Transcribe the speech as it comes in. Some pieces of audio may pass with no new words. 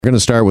We're going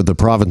to start with the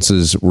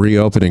province's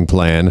reopening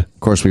plan. Of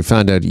course, we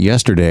found out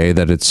yesterday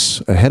that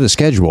it's ahead of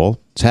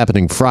schedule. It's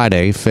happening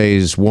Friday,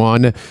 phase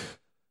one.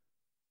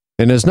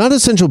 And as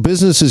non-essential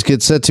businesses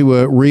get set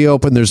to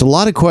reopen, there's a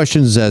lot of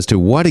questions as to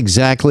what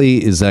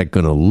exactly is that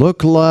going to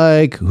look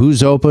like,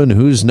 who's open,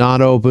 who's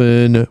not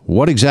open,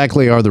 what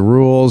exactly are the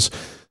rules.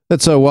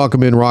 Let's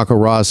welcome in Rocco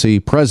Rossi,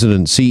 President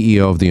and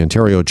CEO of the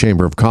Ontario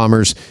Chamber of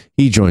Commerce.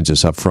 He joins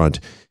us up front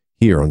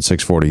here on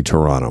 640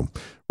 Toronto.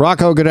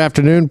 Rocco, good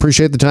afternoon.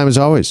 Appreciate the time as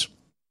always.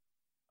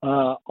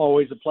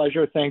 Always a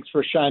pleasure. Thanks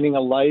for shining a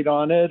light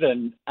on it.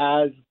 And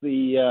as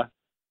the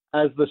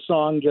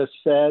song just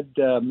said,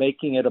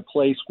 making it a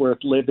place worth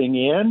living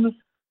in,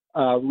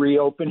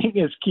 reopening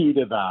is key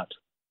to that.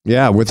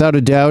 Yeah, without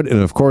a doubt.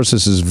 And of course,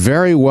 this is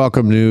very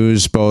welcome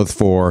news, both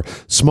for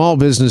small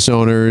business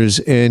owners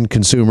and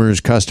consumers,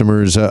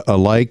 customers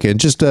alike. And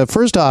just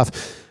first off,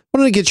 I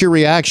wanted to get your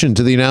reaction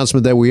to the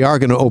announcement that we are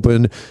going to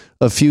open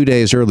a few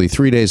days early,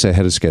 3 days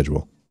ahead of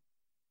schedule.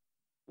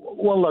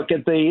 Well, look,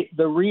 at the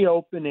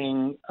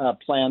reopening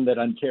plan that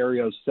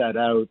Ontario set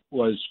out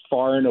was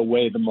far and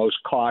away the most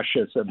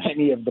cautious of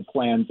any of the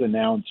plans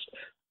announced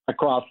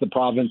across the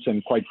province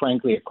and, quite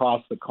frankly,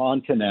 across the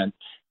continent.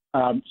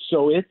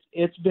 So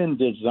it's been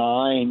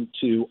designed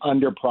to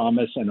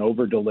underpromise and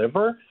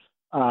overdeliver,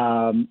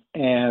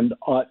 and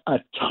a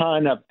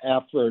ton of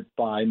effort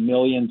by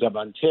millions of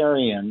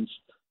Ontarians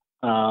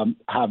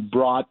have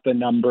brought the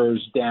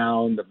numbers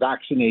down, the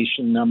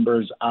vaccination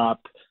numbers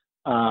up.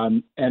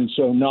 And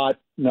so not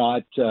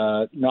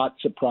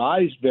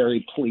surprised,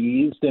 very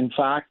pleased, in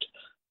fact,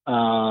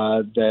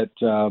 that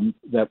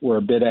we're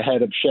a bit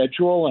ahead of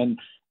schedule,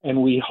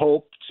 and we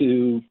hope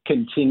to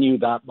continue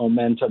that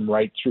momentum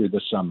right through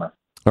the summer.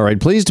 All right,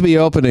 pleased to be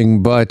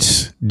opening,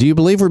 but do you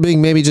believe we're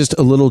being maybe just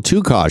a little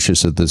too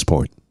cautious at this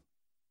point?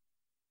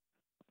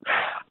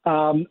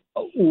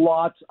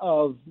 Lots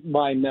of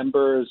my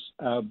members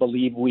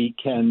believe we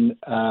can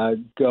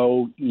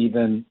go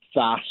even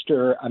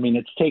faster. I mean,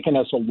 it's taken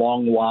us a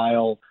long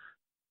while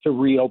to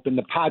reopen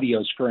the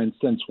patios, for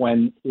instance,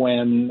 when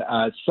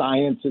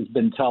science has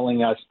been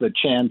telling us the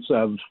chance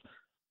of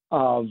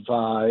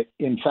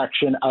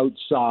infection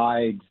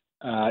outside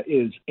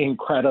is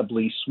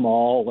incredibly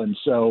small. And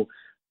so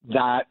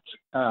that,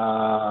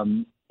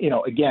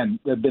 again,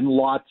 there have been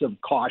lots of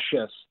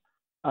cautious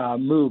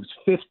moves.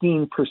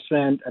 15%.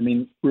 I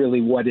mean,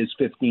 really, what is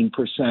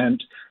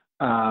 15%?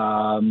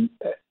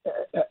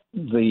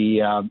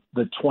 The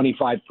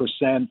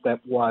 25% that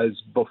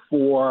was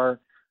before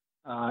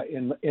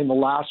in the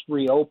last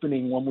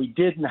reopening, when we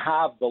didn't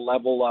have the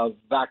level of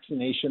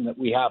vaccination that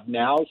we have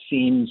now,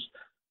 seems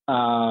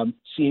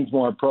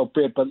more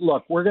appropriate. But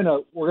look, we're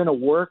gonna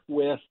work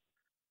with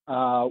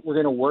the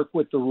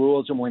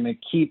rules, and we're gonna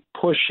keep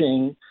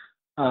pushing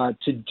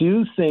to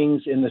do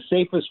things in the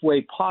safest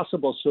way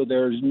possible, so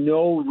there's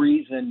no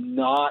reason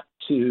not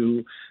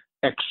to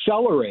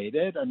accelerate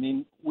it. I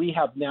mean, we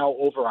have now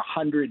over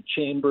 100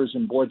 chambers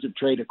and boards of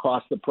trade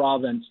across the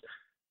province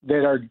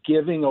that are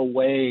giving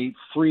away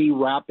free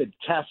rapid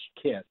test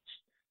kits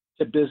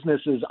to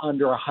businesses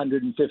under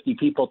 150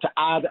 people to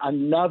add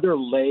another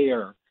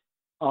layer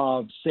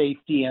of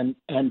safety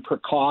and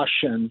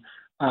precaution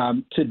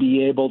to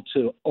be able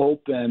to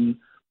open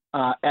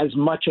as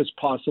much as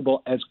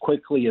possible, as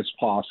quickly as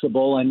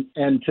possible,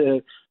 and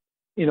to,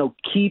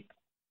 keep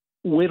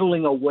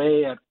whittling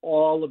away at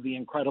all of the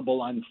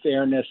incredible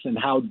unfairness and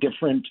how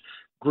different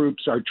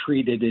groups are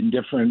treated in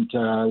different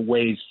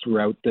ways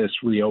throughout this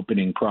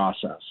reopening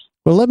process.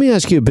 Well, let me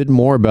ask you a bit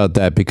more about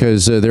that,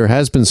 because there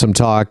has been some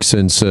talk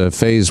since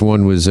phase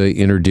one was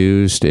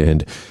introduced,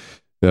 and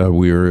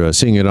we're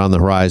seeing it on the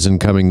horizon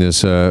coming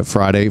this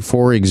Friday.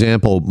 For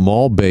example,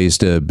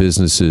 mall-based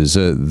businesses,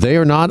 they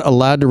are not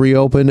allowed to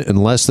reopen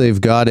unless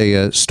they've got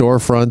a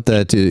storefront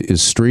that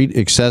is street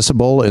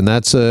accessible, and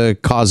that's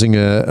causing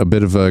a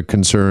bit of a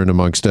concern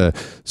amongst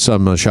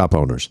some shop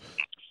owners.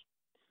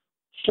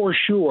 For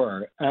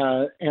sure.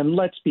 And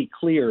let's be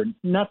clear,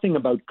 nothing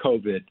about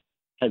COVID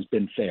has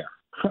been fair,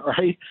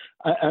 right?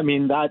 I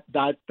mean, that's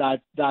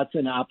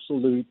an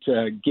absolute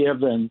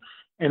given.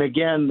 And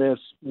again, this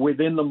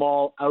within the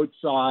mall,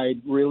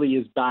 outside really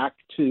is back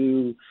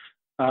to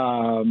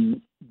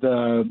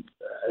the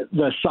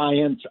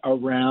science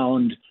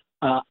around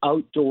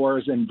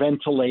outdoors and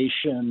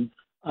ventilation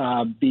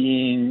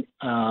being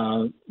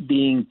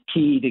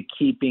key to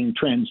keeping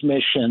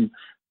transmission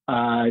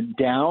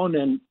down.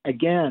 And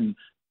again,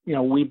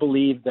 we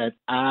believe that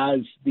as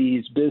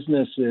these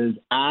businesses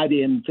add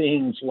in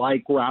things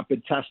like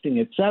rapid testing,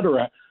 et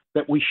cetera,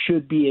 that we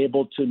should be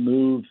able to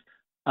move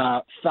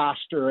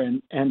faster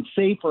and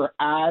safer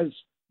as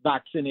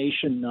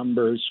vaccination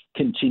numbers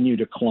continue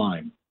to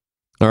climb.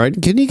 All right.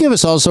 Can you give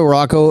us also,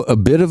 Rocco, a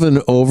bit of an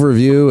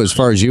overview as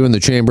far as you and the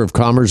Chamber of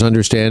Commerce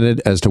understand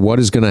it as to what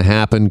is going to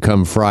happen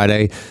come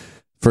Friday?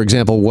 For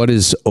example, what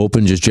is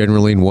open just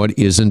generally and what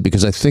isn't?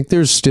 Because I think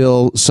there's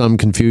still some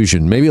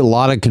confusion, maybe a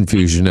lot of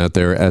confusion out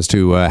there as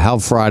to how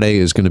Friday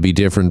is going to be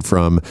different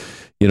from,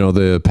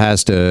 the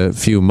past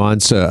few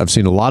months. I've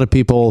seen a lot of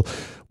people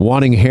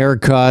wanting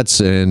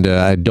haircuts, and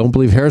I don't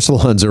believe hair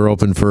salons are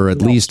open for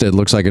at least, it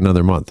looks like,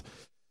 another month.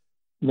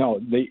 No,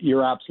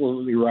 you're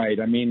absolutely right.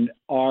 I mean,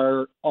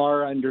 our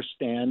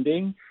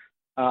understanding,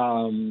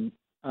 and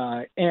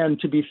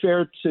to be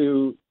fair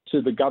to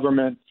the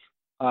government,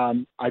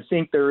 I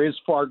think there is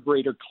far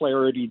greater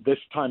clarity this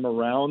time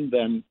around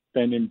than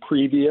in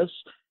previous.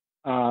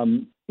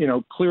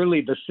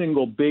 Clearly the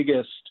single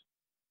biggest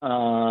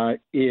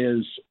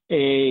is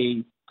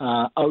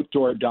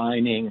outdoor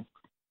dining.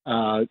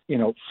 4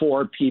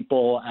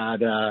 people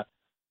at a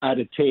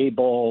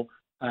table.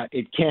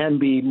 It can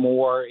be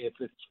more if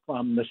it's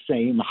from the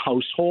same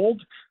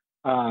household.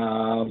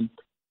 15%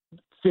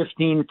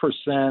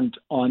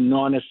 on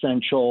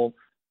non-essential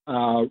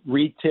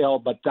retail,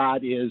 but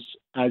that is,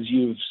 as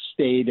you've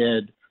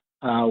stated,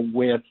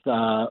 with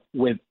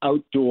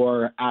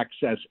outdoor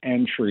access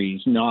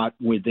entries, not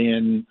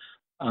within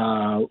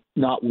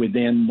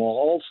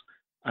malls.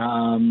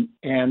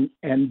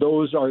 And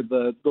those are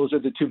the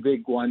 2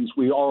 big ones.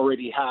 We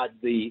already had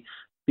the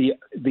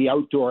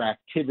outdoor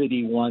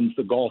activity ones,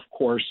 the golf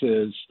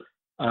courses,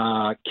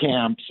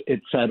 camps,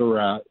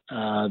 etc.,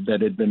 that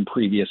had been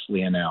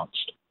previously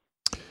announced.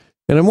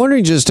 And I'm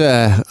wondering, just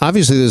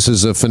obviously this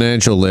is a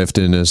financial lift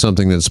and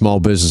something that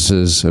small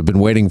businesses have been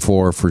waiting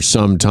for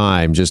some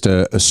time, just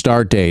a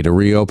start date, a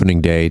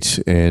reopening date,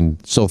 and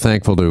so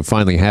thankful to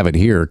finally have it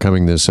here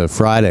coming this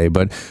Friday.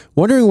 But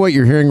wondering what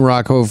you're hearing,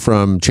 Rocco,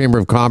 from Chamber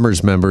of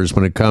Commerce members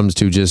when it comes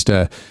to just,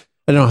 I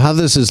don't know, how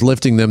this is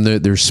lifting them,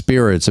 their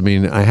spirits. I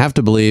mean, I have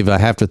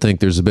to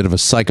think there's a bit of a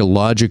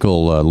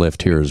psychological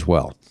lift here as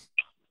well.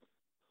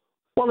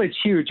 Well, it's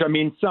huge. I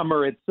mean,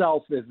 summer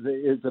itself is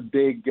a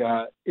big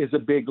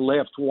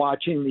lift.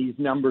 Watching these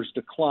numbers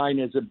decline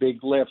is a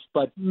big lift.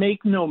 But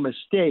make no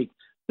mistake,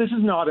 this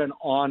is not an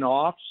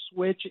on-off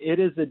switch. It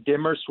is a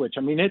dimmer switch.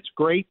 I mean, it's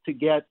great to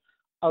get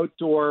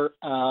outdoor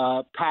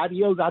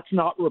patio. That's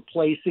not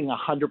replacing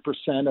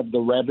 100% of the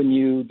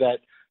revenue that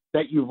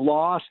you've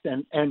lost,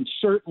 and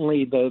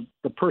certainly the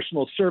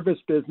personal service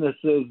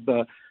businesses,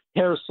 the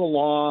hair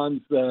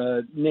salons,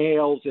 the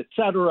nails,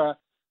 etc.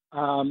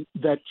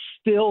 That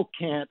still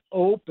can't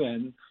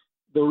open.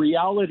 The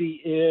reality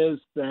is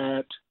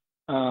that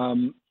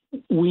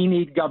we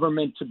need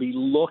government to be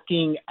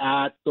looking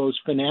at those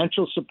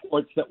financial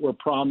supports that were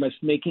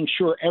promised, making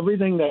sure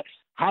everything that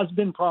has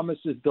been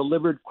promised is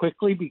delivered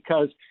quickly,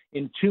 because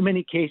in too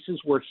many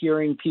cases we're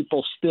hearing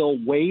people still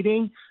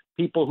waiting,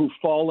 people who've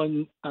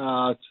fallen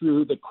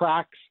through the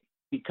cracks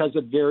because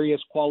of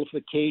various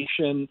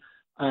qualification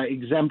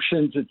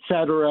exemptions, et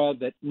cetera,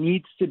 that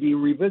needs to be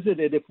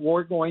revisited if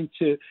we're going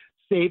to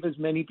save as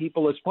many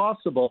people as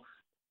possible.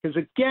 Because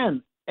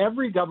again,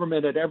 every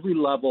government at every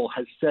level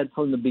has said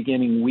from the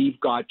beginning, we've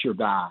got your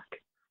back.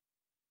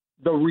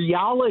 The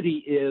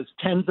reality is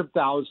tens of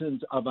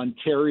thousands of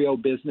Ontario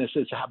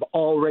businesses have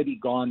already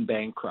gone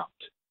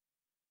bankrupt.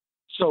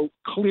 So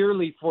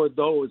clearly for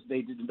those,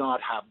 they did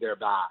not have their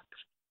backs.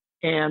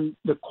 And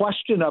the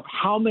question of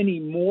how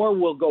many more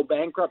will go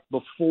bankrupt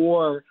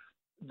before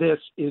this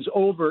is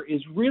over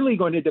is really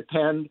going to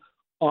depend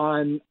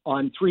on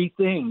 3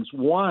 things.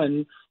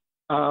 One,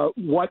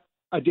 what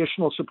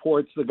additional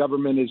supports the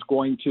government is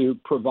going to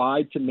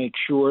provide to make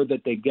sure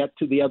that they get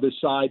to the other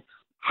side,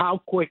 how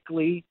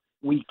quickly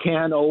we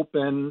can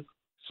open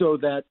so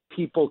that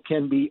people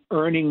can be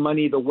earning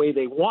money the way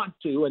they want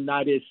to, and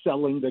that is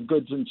selling the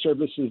goods and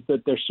services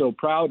that they're so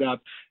proud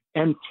of.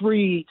 And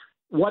 3,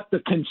 what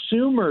the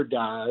consumer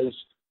does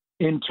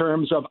in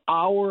terms of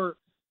our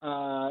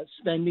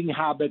spending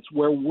habits,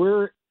 where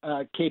we're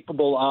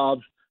capable of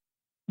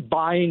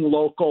buying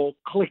local,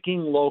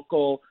 clicking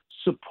local,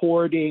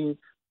 supporting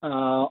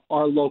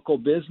our local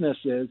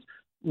businesses.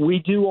 We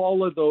do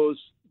all of those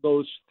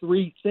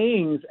 3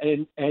 things,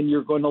 and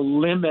you're going to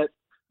limit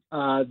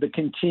the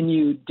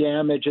continued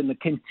damage and the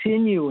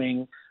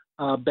continuing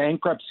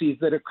bankruptcies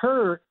that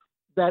occur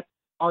that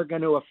are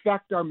going to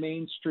affect our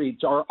main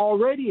streets, are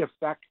already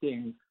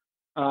affecting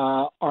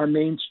our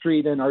main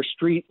street and our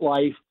street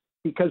life,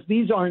 because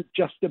these aren't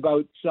just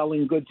about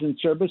selling goods and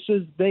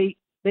services. They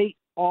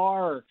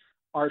are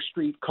our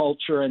street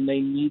culture, and they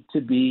need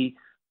to be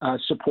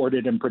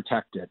supported and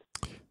protected.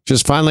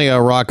 Just finally,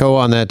 Rocco,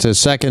 on that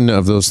second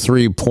of those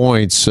 3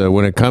 points,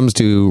 when it comes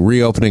to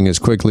reopening as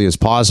quickly as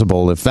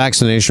possible, if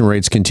vaccination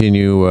rates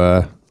continue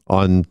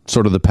on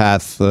sort of the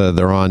path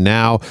they're on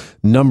now,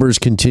 numbers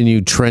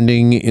continue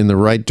trending in the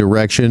right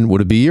direction,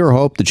 would it be your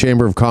hope, the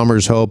Chamber of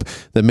Commerce hope,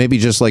 that maybe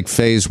just like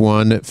phase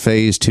 1,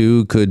 phase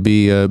 2 could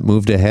be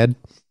moved ahead?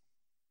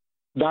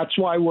 That's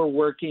why we're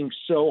working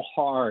so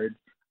hard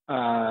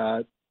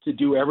to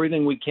do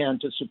everything we can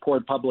to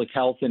support public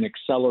health in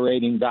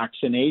accelerating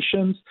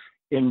vaccinations,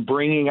 in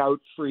bringing out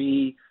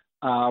free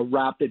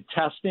rapid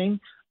testing,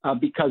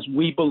 because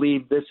we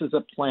believe this is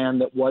a plan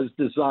that was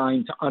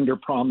designed to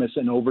underpromise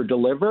and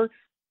overdeliver,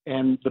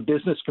 and the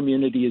business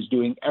community is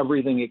doing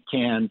everything it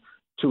can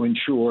to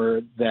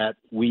ensure that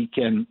we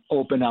can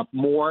open up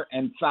more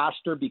and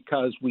faster,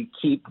 because we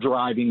keep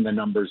driving the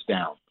numbers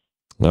down.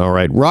 All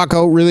right.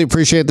 Rocco, really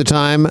appreciate the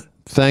time.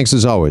 Thanks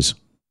as always.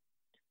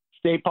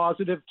 stay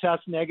positive,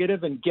 test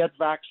negative, and get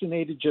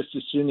vaccinated just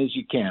as soon as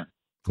you can.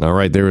 All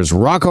right, there is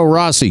Rocco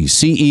Rossi,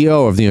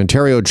 CEO of the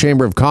Ontario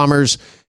Chamber of Commerce.